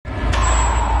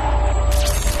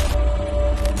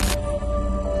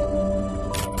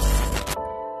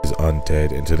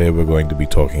Dead, and today we're going to be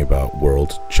talking about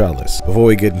World Chalice. Before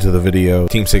we get into the video,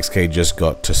 Team 6K just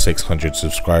got to 600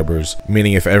 subscribers,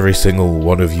 meaning if every single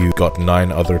one of you got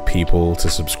 9 other people to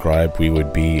subscribe, we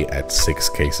would be at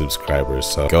 6K subscribers.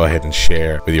 So go ahead and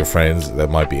share with your friends that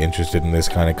might be interested in this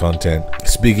kind of content.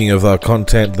 Speaking of our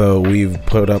content though, we've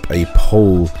put up a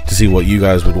poll to see what you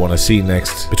guys would want to see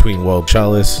next between World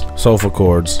Chalice, Sulfur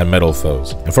Chords, and Metal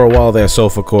Foes. And for a while there,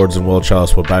 Sulfur Chords and World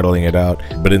Chalice were battling it out,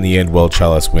 but in the end World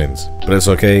Chalice wins. But it's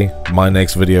okay, my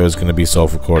next video is going to be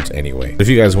Sulfur Chords anyway. If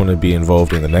you guys want to be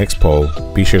involved in the next poll,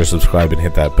 be sure to subscribe and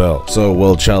hit that bell. So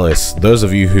World Chalice, those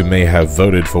of you who may have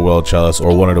voted for World Chalice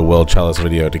or wanted a World Chalice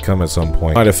video to come at some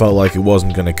point, might have felt like it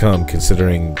wasn't going to come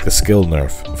considering the skill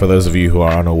nerf. For those of you who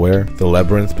are unaware, the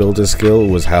Labyrinth Builder skill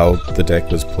was how the deck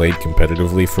was played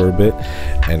competitively for a bit,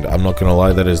 and I'm not going to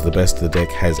lie, that is the best the deck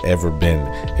has ever been.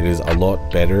 It is a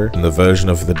lot better than the version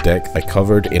of the deck I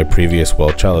covered in a previous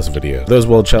World Chalice video. Those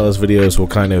World Chalice videos were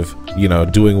kind of, you know,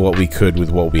 doing what we could with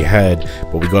what we had,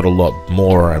 but we got a lot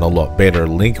more and a lot better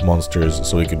link monsters,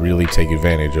 so we could really take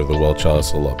advantage of the World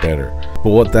Chalice a lot better.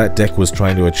 But what that deck was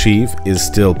trying to achieve is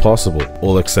still possible,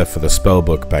 all except for the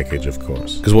spellbook package, of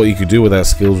course. Because what you could do with that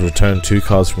skill is return 2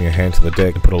 cards from your hand to the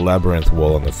deck and put a Labyrinth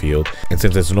Wall on the field, and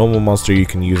since it's a normal monster, you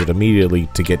can use it immediately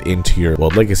to get into your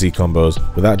World Legacy combos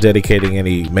without dedicating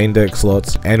any main deck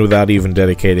slots and without even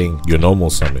dedicating your normal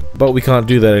summon. But we can't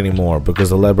do that anymore because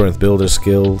the Labyrinth Builder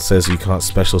skill says you can't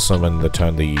special summon the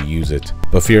turn that you use it.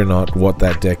 But fear not, what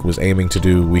that deck was aiming to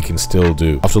do, we can still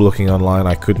do. After looking online,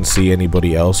 I couldn't see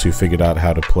anybody else who figured out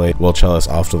how to play World Chalice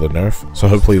after the nerf, so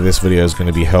hopefully this video is going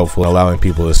to be helpful, allowing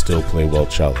people to still play World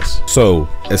Chalice. So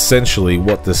essentially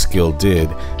what the skill did,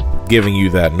 giving you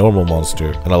that normal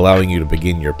monster and allowing you to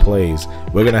begin your plays,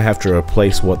 we're going to have to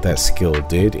replace what that skill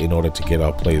did in order to get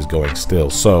our plays going still.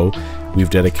 So we've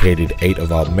dedicated 8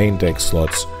 of our main deck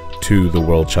slots to the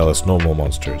World Chalice normal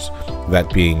monsters,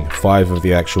 that being 5 of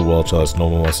the actual World Chalice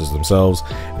normal monsters themselves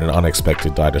and an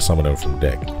unexpected die to summon them from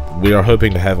deck. We are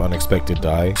hoping to have unexpected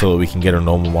die so that we can get a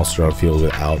normal monster on field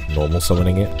without normal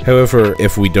summoning it. However,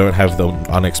 if we don't have the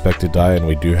unexpected die and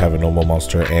we do have a normal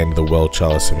monster and the World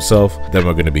Chalice himself, then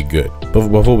we're going to be good. But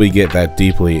before we get that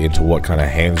deeply into what kind of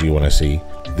hands you want to see,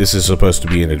 this is supposed to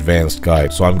be an advanced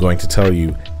guide, so I'm going to tell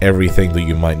you everything that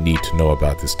you might need to know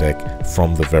about this deck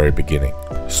from the very beginning.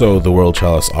 So the World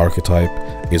Chalice archetype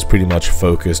is pretty much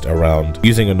focused around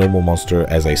using a normal monster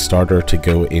as a starter to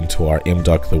go into our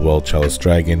Imduck, the World Chalice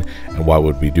Dragon. And why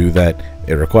would we do that?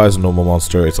 It requires a normal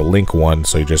monster, it's a link 1,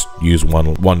 so you just use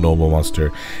one normal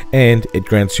monster, and it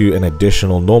grants you an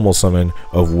additional normal summon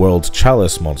of World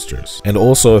Chalice monsters. And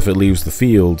also, if it leaves the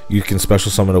field, you can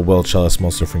special summon a World Chalice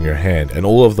monster from your hand, and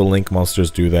all of the link monsters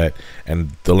do that,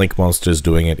 and the link monsters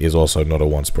doing it is also not a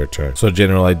once per turn. So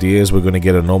general idea is we're going to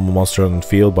get a normal monster on the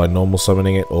field by normal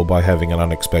summoning it or by having an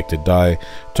unexpected die,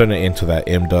 turn it into that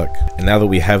Imduck, and now that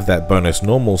we have that bonus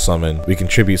normal summon, we can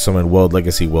tribute summon World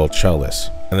Legacy World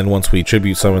Chalice. And then once we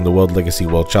tribute summon the World Legacy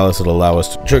World Chalice, it'll allow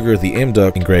us to trigger the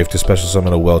Imduck engrave to special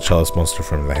summon a World Chalice monster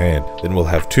from the hand. Then we'll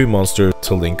have 2 monsters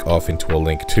to link off into a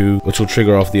link 2, which will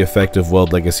trigger off the effect of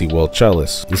World Legacy World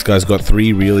Chalice. This guy's got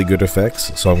 3 really good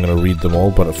effects, so I'm going to read them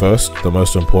all, but at first, the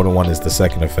most important one is the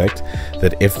second effect,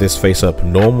 that if this face-up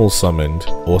normal summoned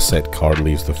or set card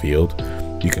leaves the field,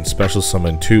 you can special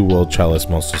summon 2 World Chalice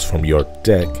monsters from your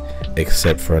deck,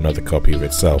 except for another copy of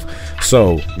itself.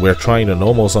 So we're trying to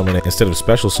normal summon it instead of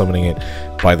special summoning it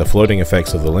by the floating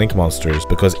effects of the link monsters,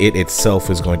 because it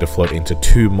itself is going to float into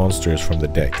 2 monsters from the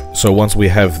deck. So once we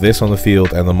have this on the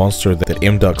field and the monster that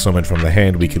Imduck summoned from the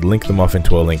hand, we could link them off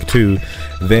into a link 2,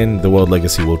 then the World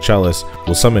Legacy World Chalice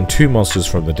will summon 2 monsters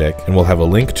from the deck, and we'll have a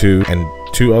link 2 and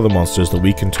 2 other monsters that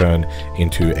we can turn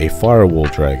into a Firewall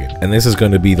Dragon. And this is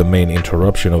going to be the main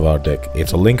interruption of our deck.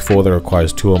 It's a link 4 that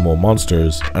requires 2 or more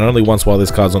monsters, and only once while this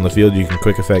card's on the field you can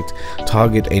quick effect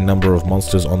target a number of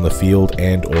monsters on the field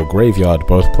and or graveyard,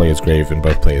 both players' grave and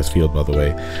both players' field by the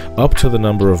way, up to the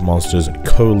number of monsters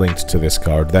co-linked to this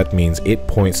card. That means it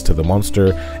points to the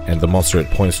monster and the monster it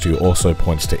points to also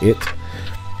points to it,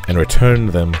 and return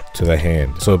them to the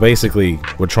hand. So basically,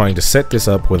 we're trying to set this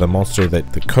up with a monster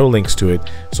that co-links to it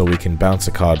so we can bounce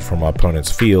a card from our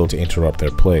opponent's field to interrupt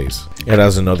their plays. It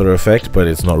has another effect, but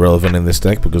it's not relevant in this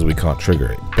deck because we can't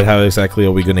trigger it. But how exactly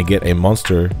are we going to get a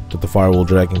monster that the Firewall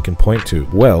Dragon can point to?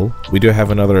 Well, we do have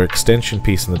another extension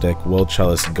piece in the deck, World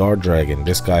Chalice Guard Dragon.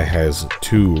 This guy has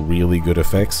 2 really good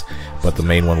effects, but the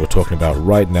main one we're talking about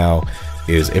right now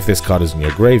is if this card is in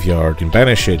your graveyard, you can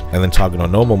banish it and then target a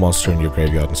normal monster in your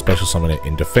graveyard and special summon it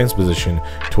in defense position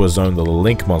to a zone that the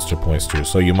link monster points to.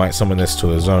 So you might summon this to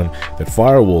the zone that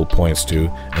Firewall points to,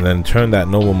 and then turn that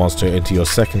normal monster into your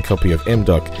second copy of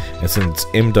Imduck, and since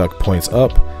Imduck points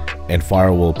up and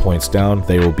Firewall points down,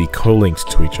 they will be co-linked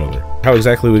to each other. How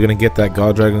exactly are we going to get that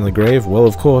God Dragon in the grave? Well,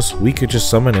 of course, we could just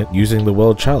summon it using the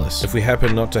World Chalice. If we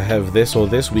happen not to have this or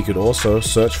this, we could also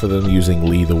search for them using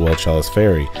Lee the World Chalice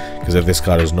Fairy, because if this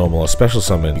card is normal or special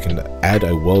summon, you can add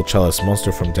a World Chalice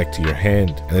monster from deck to your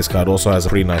hand, and this card also has a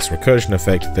pretty nice recursion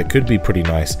effect that could be pretty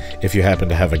nice if you happen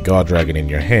to have a God Dragon in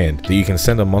your hand, that you can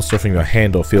send a monster from your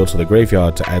hand or field to the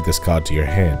graveyard to add this card to your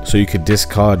hand. So you could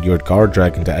discard your God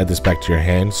Dragon to add this back to your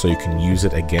hand so you can use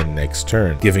it again next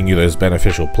turn, giving you those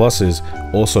beneficial pluses,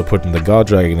 also putting the God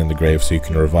Dragon in the grave so you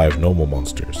can revive normal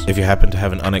monsters. If you happen to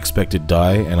have an unexpected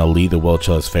die and a Lee the World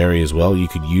Chalice Fairy as well, you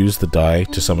could use the die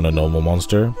to summon a normal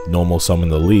monster, normal summon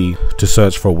the Lee, to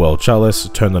search for World Chalice,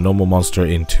 turn the normal monster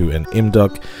into an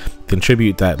Imduck,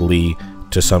 contribute that Lee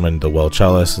to summon the World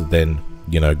Chalice, then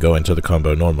go into the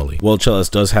combo normally. World Chalice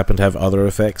does happen to have other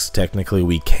effects. Technically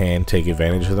we can take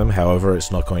advantage of them, however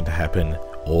it's not going to happen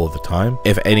all the time.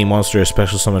 If any monster is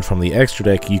special summoned from the extra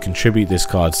deck, you contribute this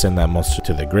card, send that monster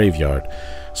to the graveyard.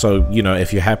 So,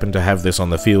 if you happen to have this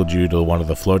on the field due to one of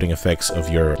the floating effects of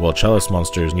your World Chalice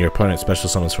monsters and your opponent special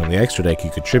summons from the extra deck, you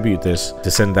contribute this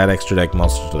to send that extra deck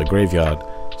monster to the graveyard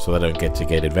so they don't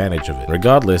get advantage of it.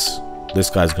 Regardless, this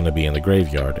guy's going to be in the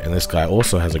graveyard, and this guy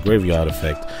also has a graveyard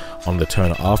effect on the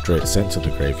turn after it's sent to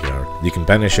the graveyard. You can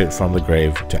banish it from the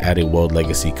grave to add a World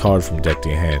Legacy card from deck to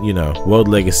your hand. World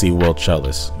Legacy, World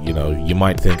Chalice. You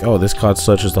might think, oh, this card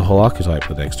searches the whole archetype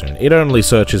the next turn. It only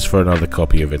searches for another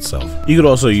copy of itself. You could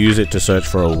also use it to search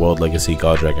for a World Legacy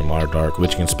God Dragon Mardark,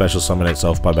 which can special summon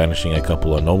itself by banishing a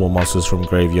couple of normal monsters from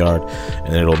graveyard,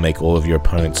 and it'll make all of your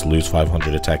opponents lose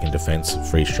 500 attack and defense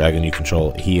for each dragon you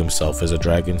control. He himself is a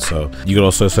dragon, so you could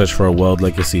also search for a World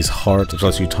Legacy's Heart, which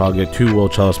lets you target 2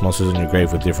 World Chalice monsters in your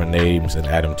grave with different names and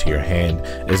add them to your hand.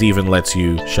 It even lets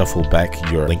you shuffle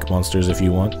back your link monsters if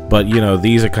you want. But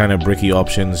these are kind of bricky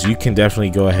options. You can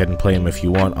definitely go ahead and play them if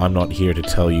you want. I'm not here to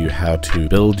tell you how to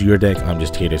build your deck, I'm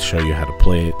just here to show you how to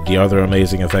play it. The other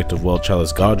amazing effect of World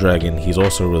Chalice God Dragon, he's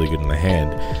also really good in the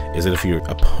hand, is that if your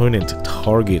opponent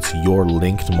targets your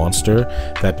linked monster,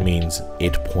 that means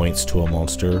it points to a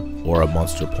monster or a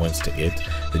monster points to it,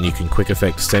 then you can quick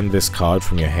effect send this card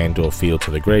from your hand to a field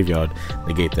to the graveyard,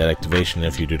 negate that activation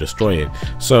if you do destroy it.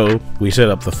 So we set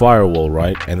up the Firewall,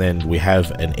 right, and then we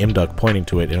have an Imduck pointing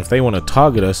to it, and if they want to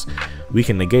target us, we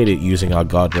can negate it using our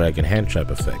God Dragon hand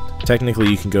trap effect. Technically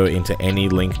you can go into any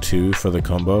link 2 for the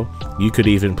combo. You could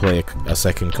even play a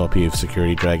second copy of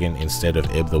Security Dragon instead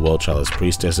of Ib the World Chalice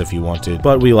Priestess if you wanted,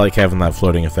 but we like having that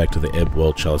floating effect of the Ib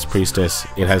World Chalice Priestess.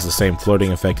 It has the same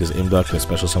floating effect as Imduck that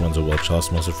special summons a World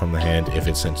Chalice monster from the hand if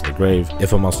it's sent to the grave.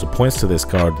 If a monster points to this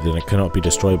card, then it cannot be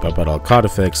destroyed by battle card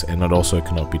effects, and it also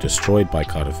cannot be destroyed by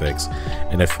card effects.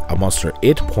 And if a monster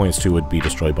it points to would be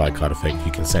destroyed by card effect,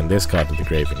 you can send this card to the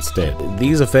grave instead.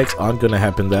 These effects aren't going to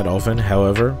happen that often,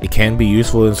 however, it can be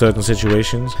useful in certain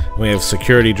situations. We have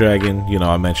Security Dragon,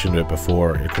 I mentioned it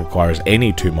before, it requires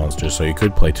any 2 monsters, so you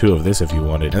could play 2 of this if you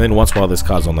wanted. And then once while this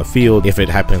card's on the field, if it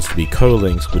happens to be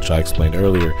co-linked, which I explained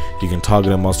earlier, you can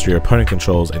target a monster your opponent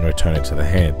controls and return it to the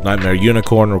hand. Nightmare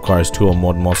Unicorn requires 2 or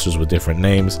more monsters with different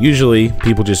names. Usually,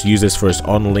 people just use this for its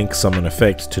on-link summon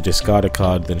effect to discard a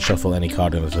card, then shuffle any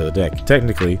card into the deck.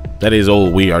 Technically, that is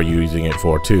all we are using it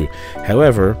for too.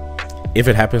 However, if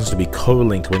it happens to be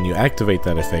co-linked when you activate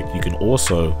that effect, you can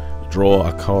also draw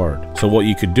a card. So what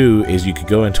you could do is you could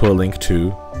go into a link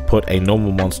 2, put a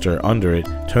normal monster under it,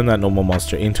 turn that normal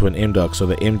monster into an Imduck, so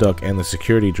the Imduck and the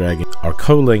Security Dragon are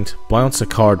co-linked, bounce a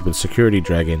card with Security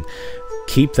Dragon,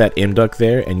 keep that Imduck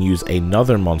there and use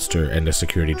another monster and the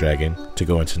Security Dragon to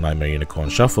go into Nightmare Unicorn,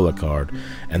 shuffle a card,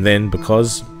 and then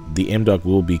because the Imduck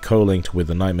will be co-linked with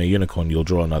the Nightmare Unicorn, you'll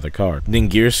draw another card.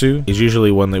 Ningirsu is usually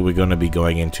one that we're going to be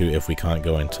going into if we can't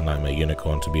go into Nightmare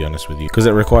Unicorn, to be honest with you, because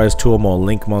it requires 2 or more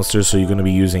link monsters, so you're going to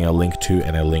be using a link 2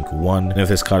 and a link 1. And if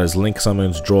this card is link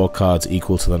summons, draw cards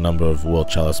equal to the number of World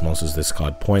Chalice monsters this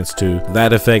card points to.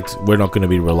 That effect, we're not going to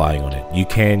be relying on it. You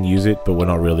can use it, but we're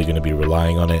not really going to be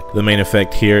relying on it. The main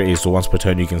effect here is once per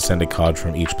turn you can send a card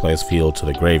from each player's field to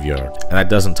the graveyard, and that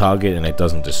doesn't target and it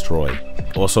doesn't destroy.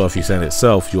 Also, if you send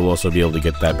itself, you'll also be able to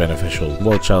get that beneficial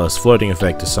World Chalice floating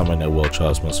effect to summon a World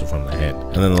Chalice monster from the hand.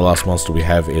 And then the last monster we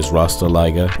have is Rasta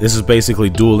Liga. This is basically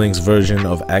Duel Link's version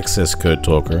of Access Code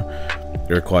Talker.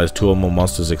 It requires 2 or more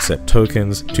monsters except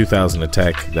tokens, 2000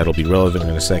 attack, that'll be relevant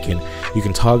in a second. You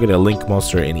can target a link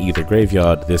monster in either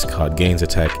graveyard. This card gains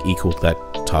attack equal to that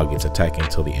target's attack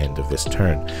until the end of this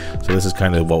turn. So this is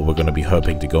kind of what we're going to be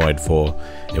hoping to go in for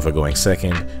if we're going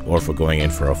second, or if we're going in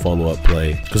for a follow-up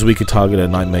play, because we could target a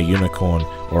Nightmare Unicorn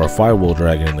or a Firewall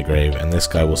Dragon in the grave, and this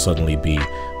guy will suddenly be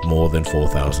more than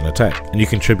 4000 attack. And you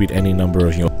contribute any number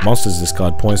of your monsters this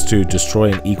card points to,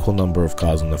 destroy an equal number of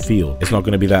cards on the field. It's not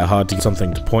going to be that hard to get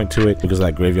something to point to it because of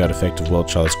that graveyard effect of World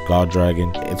Chalice Guard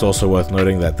Dragon. It's also worth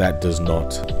noting that that does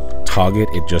not target,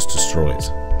 it just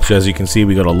destroys. So as you can see,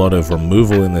 we got a lot of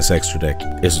removal in this extra deck.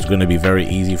 It's going to be very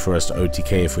easy for us to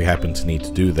OTK if we happen to need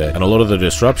to do that. And a lot of the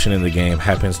disruption in the game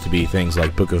happens to be things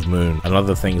like Book of Moon and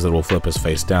other things that will flip us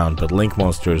face down, but Link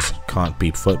monsters can't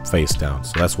be flipped face down.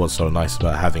 So that's what's so nice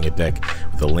about having a deck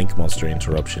with a Link monster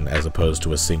interruption as opposed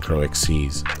to a Synchro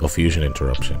Xyz or Fusion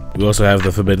interruption. We also have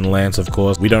the Forbidden Lance, of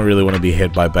course. We don't really want to be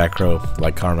hit by back row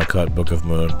like Karma Cut, Book of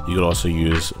Moon. You could also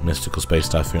use Mystical Space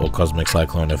Typhoon or Cosmic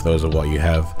Cyclone if those are what you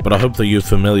have. But I hope that you've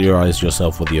familiarize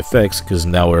yourself with the effects, because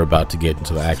now we're about to get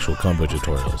into the actual combo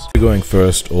tutorials. When you're going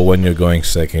first or when you're going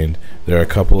second, there are a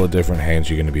couple of different hands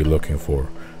you're going to be looking for.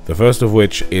 The first of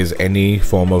which is any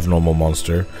form of normal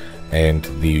monster and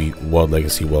the World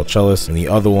Legacy World Chalice, and the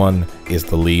other one is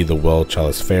the Lee, the World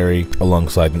Chalice Fairy,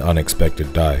 alongside an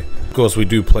Unexpected Die. Of course, we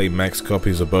do play max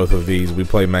copies of both of these. We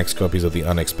play max copies of the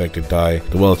Unexpected Die.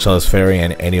 The World Chalice Fairy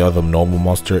and any other normal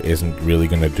monster isn't really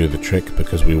going to do the trick,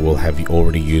 because we will have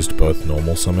already used both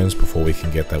normal summons before we can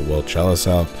get that World Chalice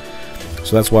out.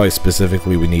 So that's why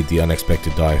specifically we need the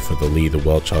Unexpected Die for the Lee, the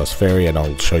World Chalice Fairy, and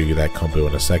I'll show you that combo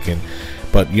in a second.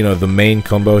 But you know, the main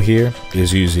combo here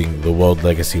is using the World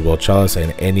Legacy World Chalice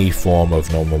and any form of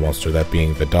normal monster, that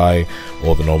being the die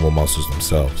or the normal monsters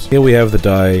themselves. Here we have the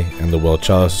die and the World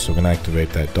Chalice, so we're going to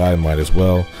activate that die, might as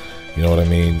well, you know what I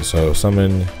mean? So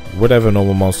summon whatever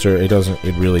normal monster. It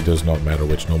really does not matter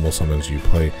which normal summons you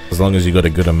play, as long as you got a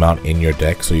good amount in your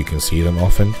deck so you can see them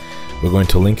often. We're going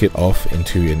to link it off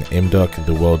into an Imduck,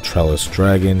 the World Chalice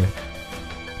Dragon.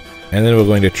 And then we're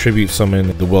going to tribute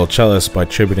summon the World Chalice by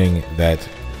tributing that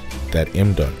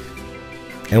Imduck.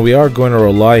 And we are going to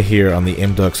rely here on the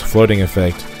Imduck's floating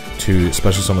effect to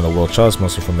special summon the World Chalice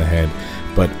monster from the hand.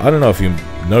 But I don't know if you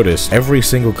noticed, every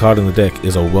single card in the deck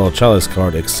is a World Chalice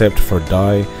card except for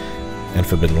Die and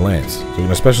Forbidden Lance. So we're going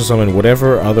to special summon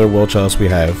whatever other World Chalice we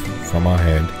have from our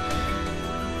hand.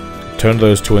 Turn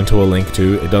those two into a Link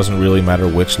 2. It doesn't really matter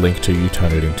which Link 2 you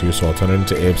turn it into, so I'll turn it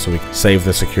into Ib so we can save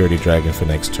the Security Dragon for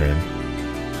next turn.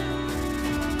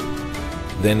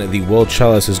 Then the World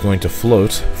Chalice is going to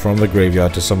float from the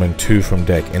graveyard to summon 2 from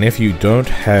deck. And if you don't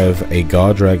have a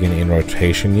Guard Dragon in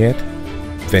rotation yet,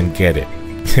 then get it.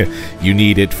 You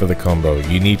need it for the combo.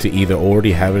 You need to either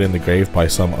already have it in the grave by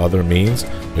some other means,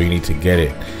 or you need to get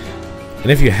it. And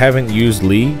if you haven't used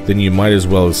Lee, then you might as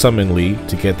well summon Lee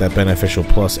to get that beneficial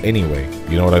plus anyway.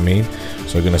 You know what I mean?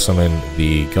 So we're going to summon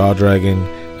the Guard Dragon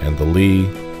and the Lee.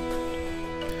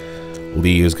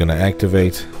 Lee is going to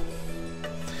activate.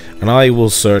 And I will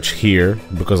search here,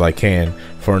 because I can,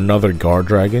 for another Guard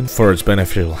Dragon for its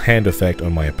beneficial hand effect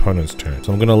on my opponent's turn.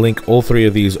 So I'm going to link all 3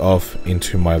 of these off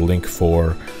into my link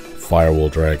for Firewall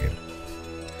Dragon.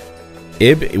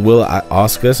 Ib will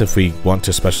ask us if we want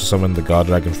to special summon the Guard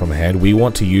Dragon from hand. We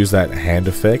want to use that hand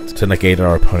effect to negate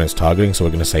our opponent's targeting, so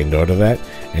we're going to say no to that.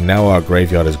 And now our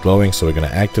graveyard is glowing, so we're going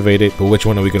to activate it. But which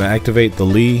one are we going to activate? The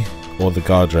Lee or the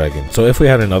Guard Dragon? So if we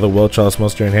had another World Chalice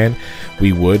monster in hand,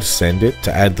 we would send it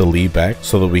to add the Lee back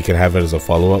so that we can have it as a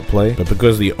follow-up play. But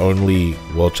because the only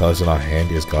World Chalice in our hand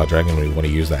is Guard Dragon and we want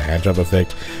to use that hand trap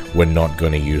effect, we're not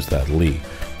going to use that Lee.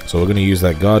 So we're going to use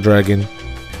that Guard Dragon,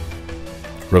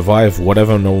 revive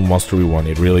whatever normal monster we want,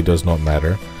 it really does not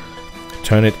matter,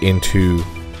 turn it into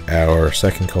our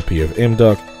second copy of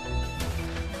Imduck,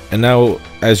 and now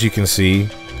as you can see,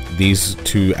 these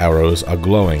 2 arrows are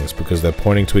glowing. It's because they're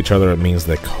pointing to each other. It means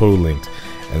they're co-linked.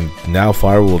 And now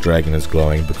Firewall Dragon is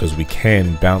glowing because we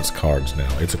can bounce cards now.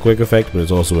 It's a quick effect, but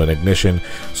it's also an ignition,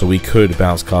 so we could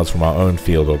bounce cards from our own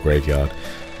field or graveyard.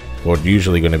 We're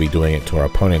usually going to be doing it to our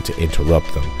opponent to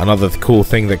interrupt them. Another cool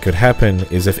thing that could happen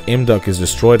is if Imduck is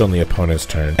destroyed on the opponent's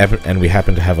turn and we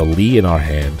happen to have a Lee in our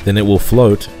hand, then it will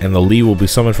float and the Lee will be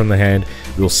summoned from the hand.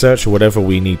 We'll search whatever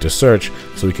we need to search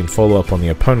so we can follow up on the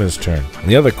opponent's turn. And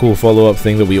the other cool follow-up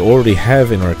thing that we already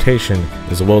have in rotation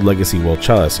is the World Legacy World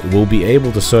Chalice. It will be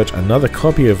able to search another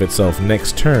copy of itself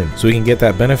next turn, so we can get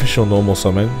that beneficial normal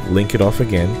summon, link it off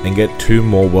again, and get 2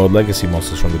 more World Legacy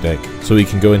monsters from the deck, so we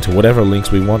can go into whatever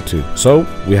links we want to. So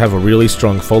we have a really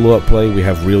strong follow-up play, we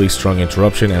have really strong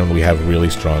interruption, and we have really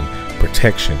strong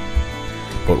protection.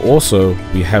 but also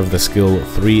we have the skill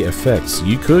 3 effects.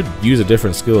 You could use a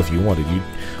different skill if you wanted. You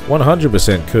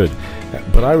 100% could,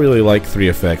 but I really like 3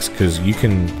 effects because you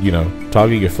can, you know,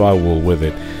 target your firewall with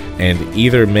it and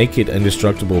either make it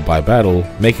indestructible by battle,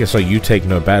 make it so you take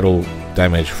no battle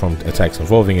damage from attacks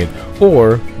involving it,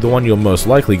 or the one you're most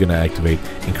likely going to activate,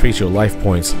 increase your life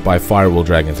points by Firewall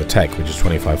Dragon's attack, which is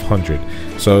 2500.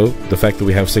 So the fact that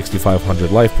we have 6500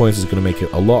 life points is going to make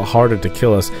it a lot harder to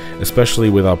kill us, especially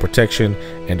with our protection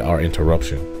and our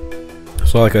interruption.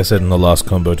 So like I said in the last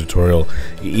combo tutorial,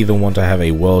 you either want to have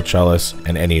a World Chalice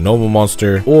and any normal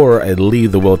monster, or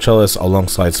lead the World Chalice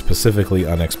alongside specifically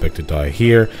Unexpected Dae.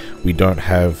 Here we don't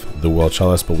have the World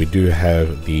Chalice, but we do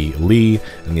have the Lee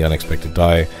and the Unexpected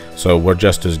Dae, so we're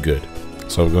just as good.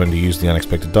 So we're going to use the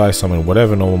Unexpected Dae, summon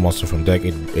whatever normal monster from deck,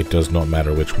 it does not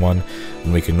matter which one,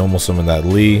 and we can normal summon that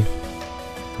Lee.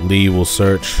 Lee will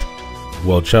search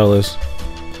World Chalice.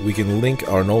 We can link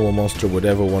our normal monster,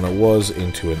 whatever one it was,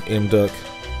 into an Imduck,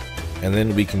 and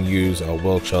then we can use our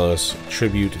World Chalice,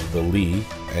 tribute the Lee,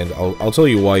 and I'll tell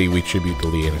you why we tribute the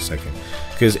Lee in a second.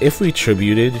 Because if we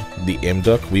tributed the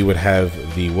Imduck, we would have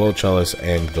the World Chalice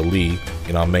and the Lee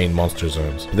in our main monster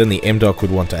zones. Then the Imduck would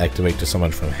want to activate to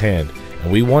summon from hand,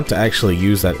 and we want to actually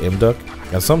use that Imduck,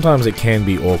 and sometimes it can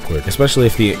be awkward, especially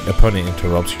if the opponent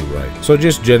interrupts you right. So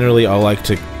just generally, I like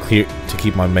to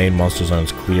keep my main monster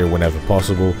zones clear whenever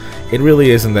possible. It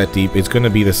really isn't that deep, it's going to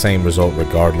be the same result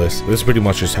regardless. This is pretty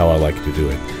much just how I like to do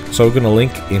it. So we're going to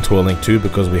link into a link 2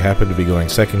 because we happen to be going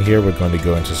second here. We're going to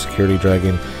go into Security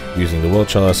Dragon using the World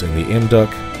Chalice and the Imduck,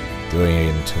 going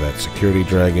into that Security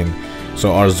Dragon.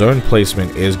 So our zone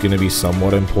placement is going to be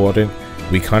somewhat important.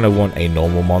 We kind of want a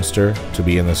normal monster to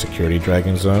be in the Security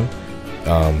Dragon zone.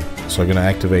 So I'm going to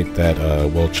activate that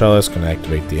World Chalice, going to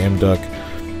activate the Imduck,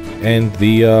 and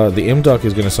the Imduck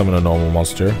is going to summon a normal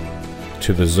monster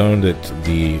to the zone that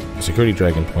the Security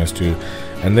Dragon points to,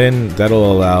 and then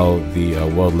that'll allow the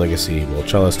World Legacy World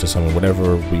Chalice to summon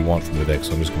whatever we want from the deck.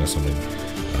 So I'm just going to summon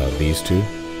these two,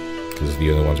 because it's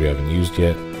the only ones we haven't used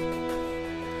yet.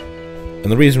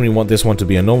 And the reason we want this one to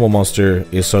be a normal monster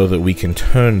is so that we can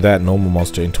turn that normal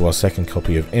monster into our second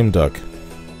copy of Imduck.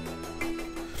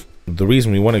 The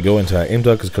reason we want to go into our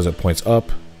Imduck is because it points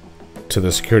up to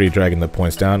the Security Dragon that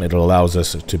points down. It allows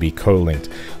us to be co-linked.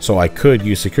 So I could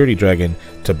use Security Dragon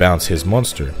to bounce his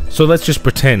monster. So let's just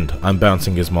pretend I'm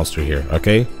bouncing his monster here,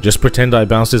 okay? Just pretend I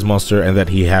bounced his monster and that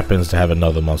he happens to have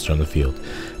another monster on the field.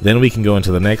 Then we can go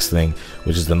into the next thing,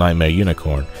 which is the Nightmare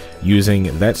Unicorn,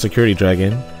 using that Security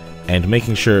Dragon and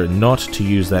making sure not to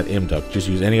use that Imduck, just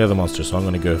use any other monster. So I'm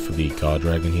going to go for the Guard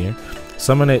Dragon here,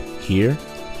 summon it here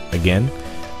again,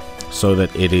 so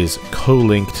that it is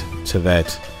co-linked to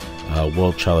that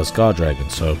World Chalice Guard Dragon.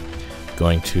 So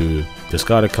going to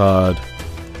discard a card,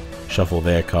 shuffle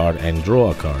their card, and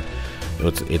draw a card.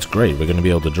 It's great. We're going to be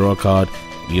able to draw a card.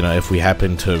 You know, if we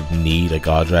happen to need a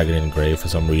Guard Dragon in grave for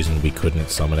some reason, we couldn't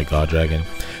summon a Guard Dragon.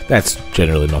 That's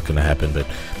generally not going to happen, but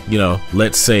you know,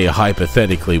 let's say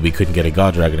hypothetically we couldn't get a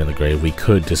Guard Dragon in the grave, we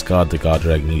could discard the Guard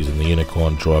Dragon using the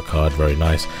Unicorn, draw a card, very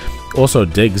nice. Also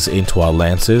digs into our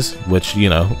lances, which, you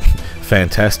know,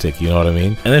 fantastic, you know what I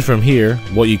mean? And then from here,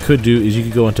 what you could do is you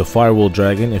could go into Firewall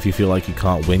Dragon if you feel like you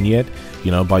can't win yet,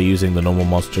 you know, by using the normal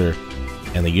monster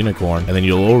and the Unicorn, and then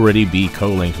you'll already be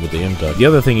co-linked with the Imduck. The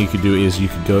other thing you could do is you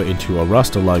could go into a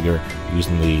Rustaliger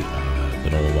using the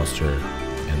normal monster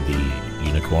and the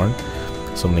Unicorn,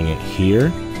 summoning it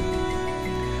here.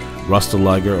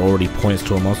 Rustaliger already points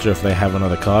to a monster. If they have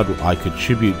another card, I could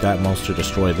tribute that monster,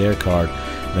 destroy their card,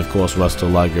 and of course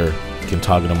Rustaliger can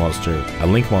target a monster, a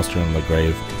link monster in the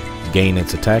grave, gain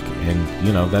its attack, and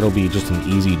you know, that'll be just an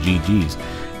easy GG's.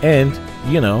 And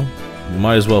you know, you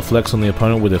might as well flex on the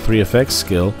opponent with a 3 effects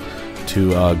skill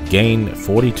to gain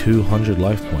 4200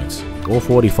 life points, or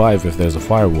 45 if there's a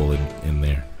firewall in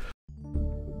there.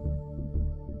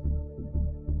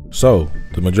 So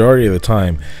the majority of the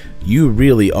time, you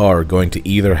really are going to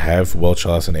either have World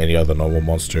Chalice and any other normal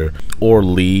monster, or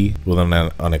Lee with an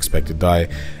Unexpected Dae.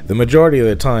 The majority of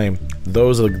the time,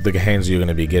 those are the hands you're going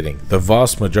to be getting. The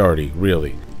vast majority,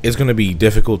 really. It's going to be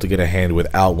difficult to get a hand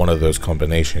without one of those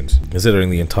combinations, considering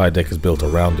the entire deck is built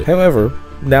around it. However,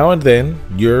 now and then,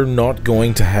 you're not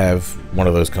going to have one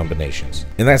of those combinations.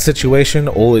 In that situation,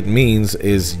 all it means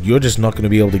is you're just not going to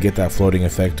be able to get that floating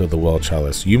effect of the World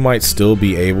Chalice. You might still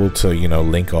be able to, you know,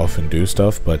 link off and do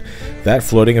stuff, but that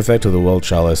floating effect of the World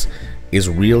Chalice is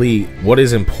really what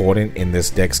is important in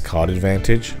this deck's card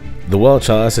advantage. The World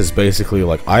Chalice is basically,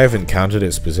 like, I haven't counted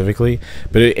it specifically,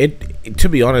 but to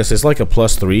be honest, it's like a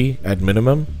 +3 at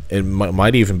minimum. It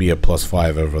might even be a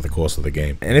 +5 over the course of the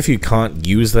game. And if you can't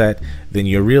use that, then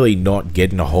you're really not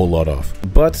getting a whole lot off.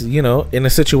 But, you know, in a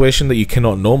situation that you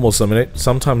cannot normal summon it,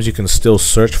 sometimes you can still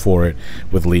search for it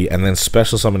with Lee and then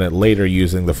special summon it later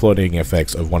using the floating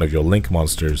effects of one of your Link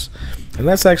monsters. And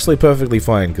that's actually perfectly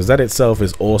fine, because that itself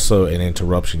is also an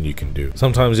interruption you can do.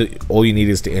 Sometimes all you need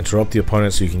is to interrupt the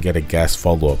opponent so you can get a gas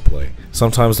follow-up play.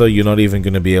 Sometimes though, you're not even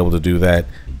going to be able to do that,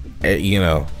 you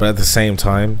know, but at the same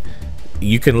time,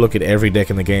 you can look at every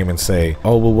deck in the game and say,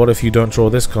 oh, well, what if you don't draw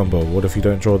this combo? What if you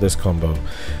don't draw this combo?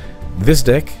 This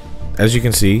deck, as you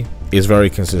can see, is very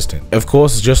consistent. Of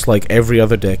course, just like every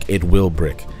other deck, it will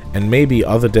brick. And maybe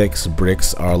other decks'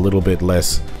 bricks are a little bit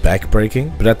less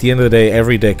backbreaking, but at the end of the day,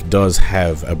 every deck does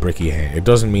have a bricky hand. It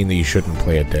doesn't mean that you shouldn't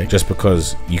play a deck just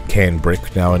because you can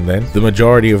brick now and then. The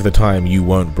majority of the time, you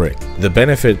won't brick. The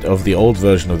benefit of the old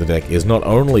version of the deck is not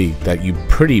only that you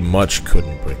pretty much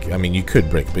couldn't brick. I mean, you could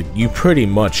brick, but you pretty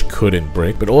much couldn't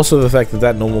brick, but also the fact that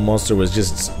that normal monster was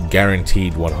just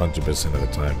guaranteed 100% of the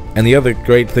time. And the other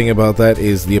great thing about that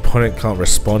is the opponent can't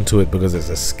respond to it because it's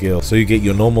a skill. So you get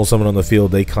your normal summon on the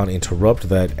field, they can't interrupt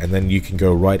that, and then you can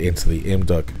go right into the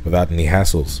Imduck without any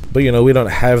hassles. But you know, we don't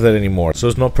have that anymore, so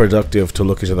it's not productive to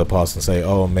look into the past and say,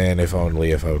 oh man, if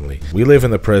only, if only. We live in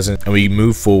the present and we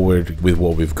move forward with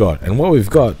what we've got, and what we've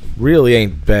got really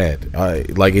ain't bad.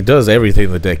 Like, it does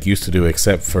everything the deck used to do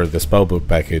except for the spellbook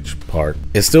package part.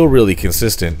 It's still really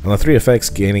consistent, and the 3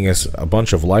 effects gaining us a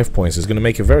bunch of life points is going to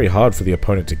make it very hard for the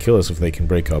opponent to kill us if they can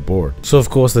break our board. So of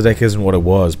course the deck isn't what it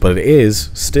was, but it is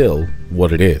still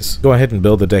what it is. Go ahead and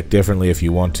build the deck differently if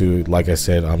you want to. Like I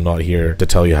said, I'm not here to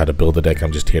tell you how to build the deck,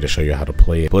 I'm just here to show you how to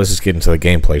play it. But let's just get into the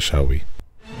gameplay, shall we?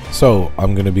 So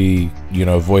I'm gonna be, you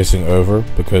know, voicing over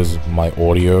because my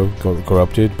audio got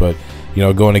corrupted, but you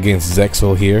know, going against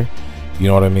Zexal here, you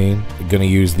know what I mean? Gonna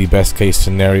use the best case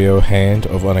scenario hand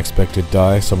of Unexpected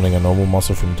Die, summoning a normal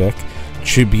monster from deck,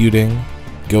 tributing,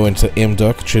 go into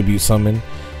Imduck, tribute summon,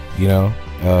 you know,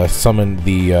 summon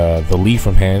the Lee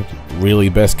from hand. Really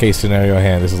best case scenario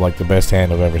hand. This is like the best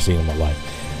hand I've ever seen in my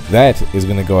life. That is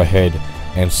going to go ahead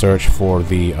and search for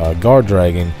the guard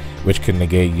dragon, which can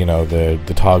negate, you know,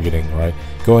 the targeting, right?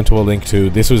 Go into a link to,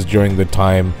 this was during the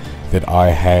time that I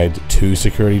had 2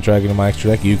 security dragon in my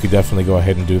extra deck. You could definitely go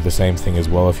ahead and do the same thing as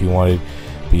well if you wanted.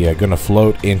 But yeah, gonna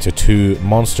float into 2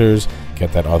 monsters,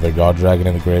 get that other guard dragon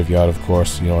in the graveyard, of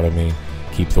course, you know what I mean?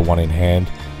 Keep the 1 in hand.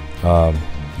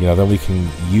 You know, then we can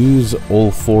use all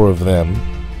 4 of them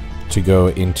to go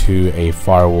into a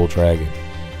Firewall Dragon.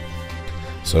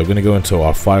 So we're going to go into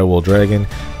our Firewall Dragon,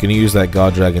 going to use that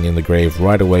Guard Dragon in the grave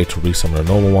right away to resummon a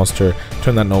normal monster,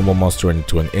 turn that normal monster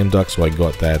into an Imduck, so I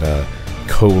got that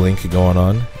co-link going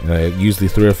on. Use the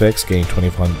 3 effects, gain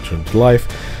 2500 life,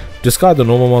 discard the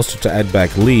normal monster to add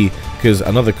back Lee, because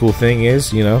another cool thing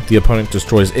is, you know, the opponent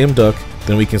destroys Imduck,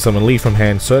 then we can summon Lee from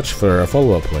hand, search for a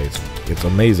follow-up play. It's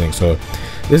amazing. So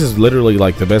this is literally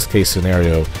like the best case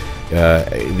scenario.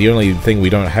 The only thing we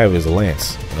don't have is a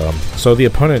Lance. So the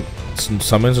opponent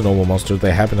summons a normal monster.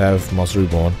 They happen to have Monster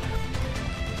Reborn.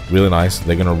 Really nice.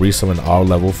 They're going to resummon our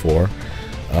level 4.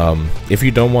 If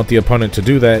you don't want the opponent to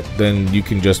do that, then you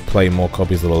can just play more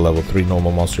copies of the level 3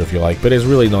 normal monster if you like, but it's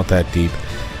really not that deep.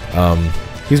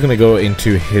 He's going to go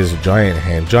into his Giant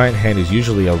Hand. Giant Hand is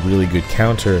usually a really good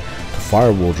counter to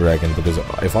Firewall Dragon, because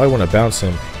if I want to bounce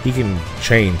him, he can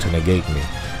chain to negate me,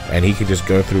 and he can just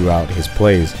go throughout his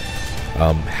plays.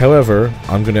 However,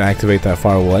 I'm going to activate that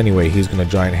Firewall anyway. He's going to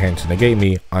Giant Hand to negate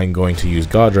me. I'm going to use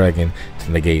Guard Dragon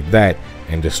to negate that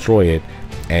and destroy it,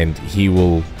 and he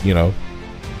will, you know,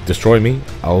 destroy me.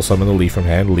 I'll summon the Lee from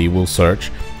hand. Lee will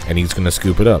search, and he's going to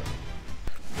scoop it up.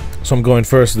 So I'm going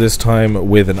first this time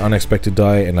with an Unexpected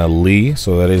Die and a Lee,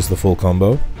 so that is the full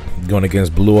combo. Going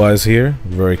against Blue Eyes here,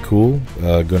 very cool.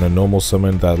 Gonna normal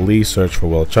summon that Lee, search for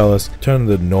Well Chalice, turn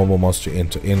the normal monster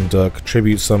into Imduck,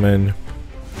 tribute summon,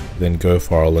 then go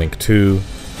for our Link 2.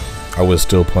 I was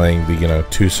still playing the, you know,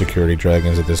 2 security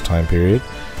dragons at this time period.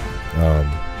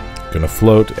 Gonna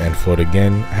float and float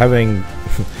again, having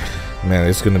man,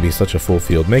 it's gonna be such a full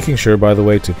field. Making sure, by the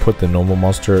way, to put the normal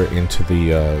monster into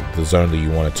the zone that you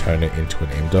want to turn it into an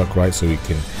Imduck, right? So we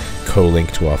can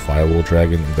co-link to our Firewall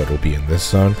Dragon that will be in this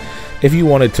zone. If you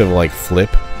wanted to like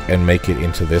flip and make it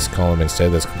into this column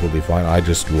instead, that's completely fine. I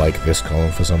just like this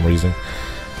column for some reason.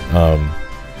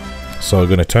 So I'm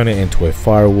gonna turn it into a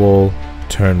Firewall,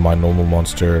 turn my normal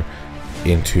monster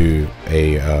into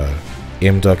a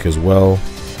Imduck as well,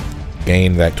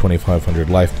 gain that 2500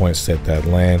 life points, set that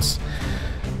Lance.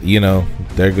 You know,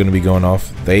 they're going to be going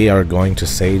off. They are going to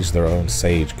Sage their own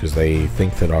Sage because they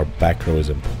think that our back row is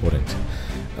important.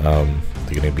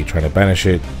 They're going to be trying to banish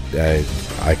it.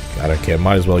 I don't care.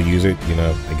 Might as well use it, you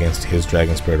know, against his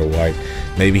Dragon Spirit of White.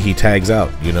 Maybe he tags out,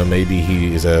 you know, maybe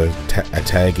he is a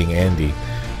tagging Andy.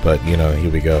 But, you know, here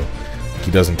we go.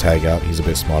 He doesn't tag out. He's a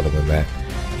bit smarter than that.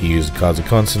 He used Cards of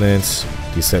Consonance.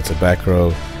 He sets a back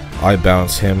row. I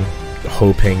bounce him,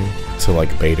 hoping to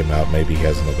like bait him out. Maybe he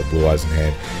has another Blue Eyes in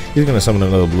hand. He's going to summon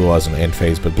another Blue Eyes in end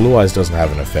phase, but Blue Eyes doesn't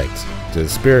have an effect. The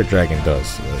Spirit Dragon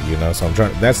does, you know, so I'm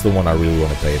trying. That's the one I really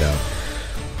want to bait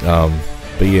out.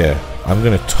 But yeah, I'm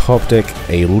going to top deck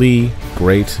a Lee.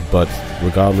 Great, but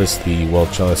regardless, the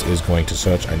World Chalice is going to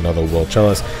search another World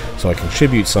Chalice, so I can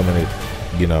tribute summon it,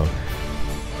 you know.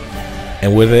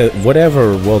 And with it,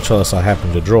 whatever World Chalice I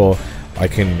happen to draw, I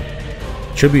can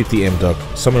tribute the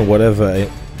Imduck, summon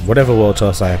whatever World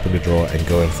Chalice I happen to draw, and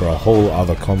go in for a whole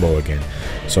other combo again.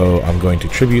 So I'm going to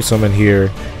tribute summon here,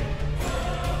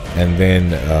 and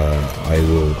then I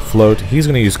will float. He's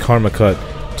going to use Karma Cut,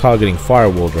 targeting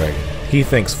Firewall Dragon. He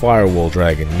thinks Firewall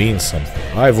Dragon means something.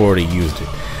 I've already used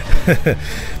it.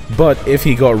 But if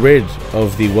he got rid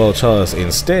of the World Chalice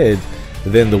instead,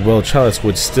 then the World Chalice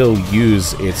would still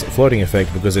use its floating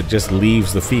effect, because it just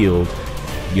leaves the field,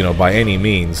 you know, by any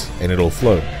means, and it'll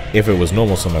float. If it was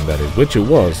normal summon, that is, which it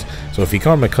was. So if he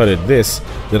Karma Cutted this,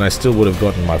 then I still would have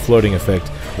gotten my floating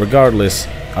effect. Regardless,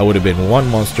 I would have been one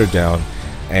monster down,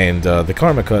 and the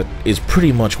Karma Cut is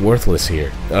pretty much worthless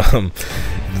here.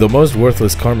 The most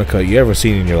worthless Karma Cut you ever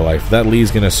seen in your life. That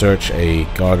Lee's gonna search a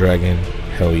God Dragon.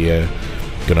 Hell yeah.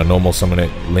 Gonna normal summon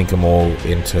it, link them all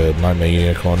into Nightmare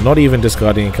Unicorn. Not even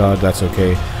discarding a card, that's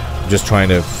okay. I'm just trying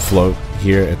to float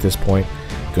here at this point.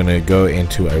 Gonna go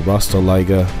into a Rasta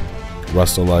Liga.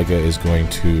 Rasta Liga is going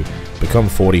to become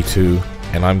 42,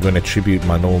 and I'm going to tribute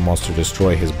my normal monster,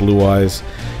 destroy his Blue Eyes.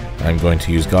 I'm going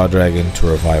to use God Dragon to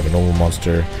revive a normal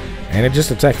monster, and it just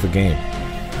attack for game.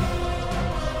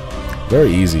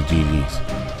 Very easy, GG's.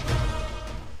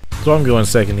 So I'm going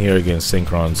second here against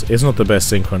Synchrons. It's not the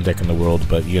best Synchron deck in the world,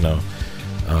 but you know,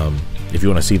 if you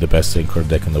want to see the best Synchron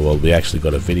deck in the world, we actually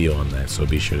got a video on that, so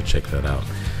be sure to check that out.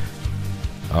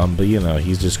 But you know,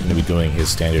 he's just going to be doing his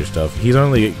standard stuff. He's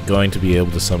only going to be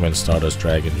able to summon Stardust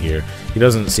Dragon here. He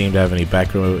doesn't seem to have any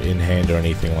back row in hand or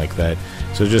anything like that,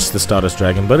 so just the Stardust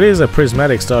Dragon. But it is a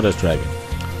prismatic Stardust Dragon.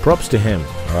 Props to him,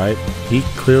 alright? He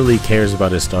clearly cares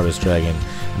about his Stardust Dragon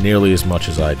nearly as much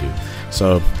as I do.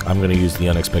 So I'm going to use the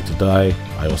Unexpected Die.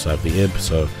 I also have the Imp,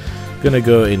 so I'm going to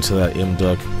go into that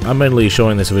Imduck. I'm mainly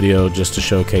showing this video just to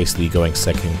showcase the going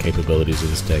second capabilities of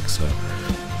this deck, so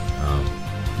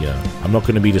yeah, I'm not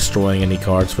going to be destroying any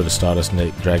cards for the Stardust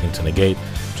Dragon to negate.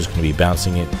 I'm just going to be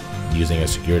bouncing it using a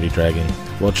Security Dragon.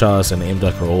 World Chalice and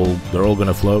Imduck are all going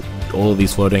to float. All of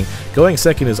these floating. Going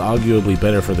second is arguably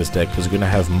better for this deck, because you're going to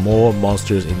have more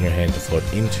monsters in your hand to float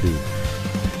into.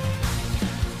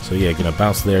 So yeah, going to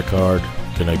bounce their card.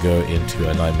 Going to go into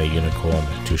a Nightmare Unicorn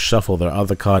to shuffle their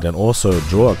other card and also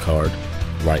draw a card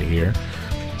right here.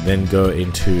 Then go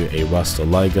into a Rasta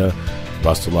Liga.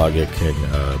 Rasta Liga can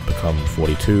become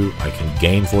 42. I can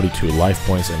gain 42 life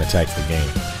points and attack for game.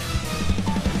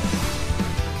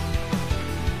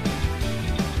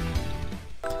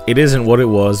 It isn't what it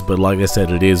was, but like I said,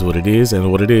 it is what it is,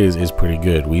 and what it is pretty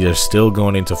good. We are still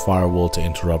going into Firewall to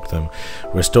interrupt them.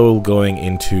 We're still going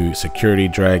into Security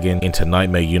Dragon, into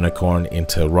Nightmare Unicorn,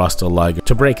 into Rasta Liga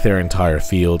to break their entire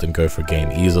field and go for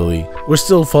game easily. We're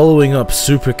still following up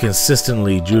super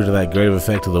consistently due to that grave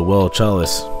effect of the World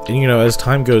Chalice. And you know, as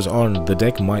time goes on, the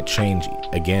deck might change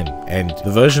again, and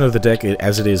the version of the deck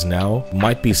as it is now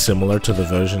might be similar to the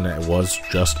version that it was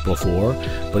just before,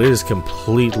 but it is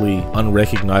completely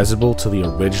unrecognizable to the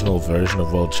original version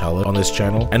of World Chalice on this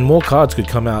channel, and more cards could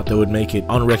come out that would make it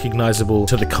unrecognizable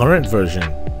to the current version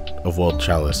of World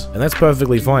Chalice, and that's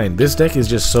perfectly fine. This deck is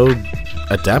just so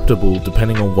adaptable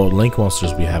depending on what link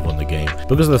monsters we have on the game,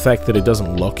 because of the fact that it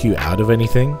doesn't lock you out of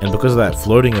anything, and because of that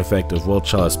floating effect of World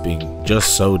Chalice being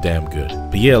just so damn good.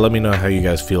 But yeah, let me know how you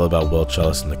guys feel about World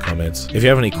Chalice in the comments. If you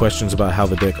have any questions about how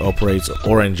the deck operates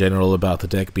or in general about the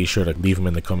deck, be sure to leave them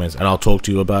in the comments and I'll talk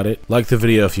to you about it. Like the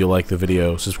video if you like the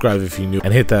video, subscribe if you're new,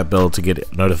 and hit that bell to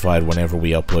get notified whenever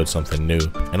we upload something new.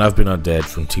 And I've been Undead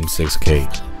from Team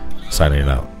 6K, signing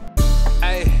out.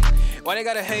 Why they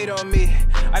gotta hate on me?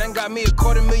 I done got me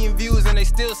 250,000 views and they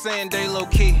still saying they low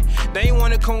key. They ain't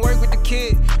wanna come work with the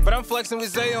kid, but I'm flexing with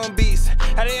Zay on beats.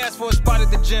 How they ask for a spot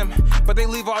at the gym, but they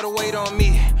leave all the weight on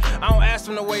me. I don't ask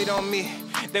them to wait on me.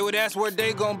 They would ask where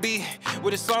they gon' be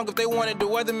with a song if they wanted the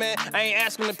weatherman. I ain't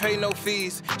asking to pay no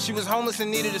fees. She was homeless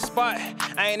and needed a spot.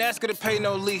 I ain't ask her to pay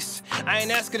no lease. I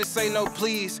ain't ask her to say no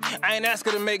please. I ain't ask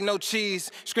her to make no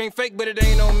cheese. Scream fake, but it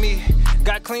ain't on me.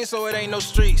 Got clean so it ain't no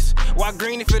streets. Why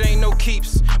green if it ain't no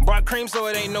keeps? Brought cream so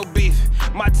it ain't no beef.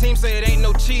 My team say it ain't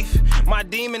no chief. My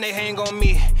demon, they hang on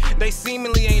me. They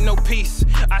seemingly ain't no peace.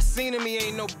 I seen him, he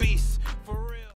ain't no beast.